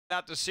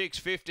Out to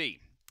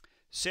 650.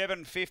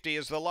 750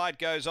 as the light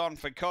goes on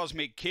for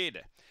Cosmic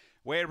Kid.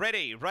 We're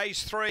ready.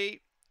 Race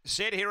 3.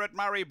 Set here at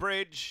Murray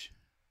Bridge.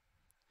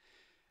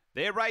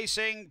 They're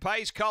racing.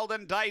 Pace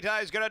Colden Dato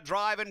is going to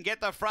drive and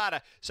get the front.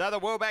 So the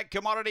Wheelback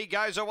Commodity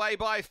goes away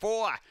by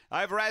 4.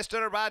 Over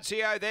Aston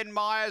Orazio, then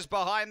Myers.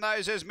 Behind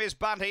those is Miss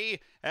Bunty.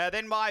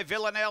 Then My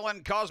Villanelle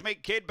and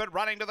Cosmic Kid, but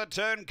running to the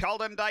turn,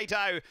 Colden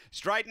Dato.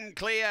 Straight and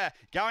clear.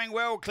 Going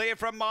well, clear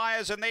from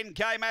Myers, and then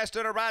came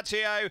Aston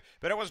Orazio.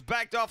 But it was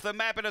backed off the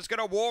map, and it's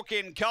going to walk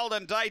in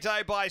Colden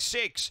Dato by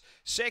 6.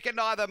 Second,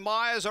 either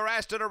Myers or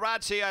Aston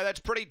Orazio. That's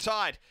pretty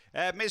tight.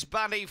 Miss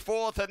Bunty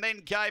fourth, and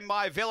then came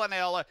My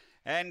Villanelle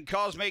and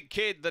Cosmic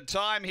Kid. The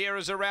time here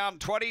is around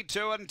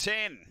 22 and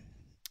 10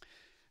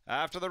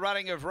 after the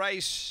running of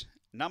race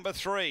number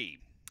 3.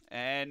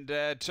 And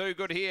too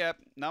good here,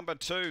 number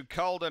 2,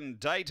 Colden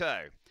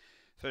Dato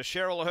for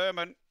Cheryl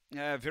Herman.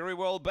 Very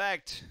well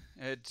backed.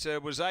 It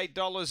was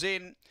 $8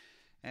 in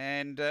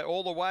and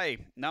all the way.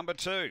 Number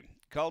 2,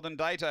 Colden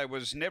Dato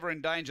was never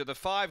in danger. The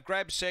 5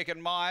 grabs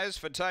second, Myers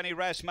for Tony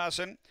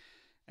Rasmussen.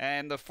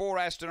 And the 4,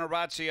 Aston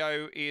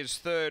Orazio, is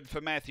third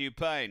for Matthew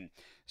Payne.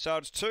 So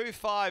it's 2,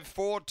 5,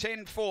 4,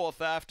 10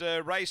 fourth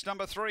after race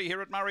number 3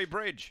 here at Murray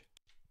Bridge.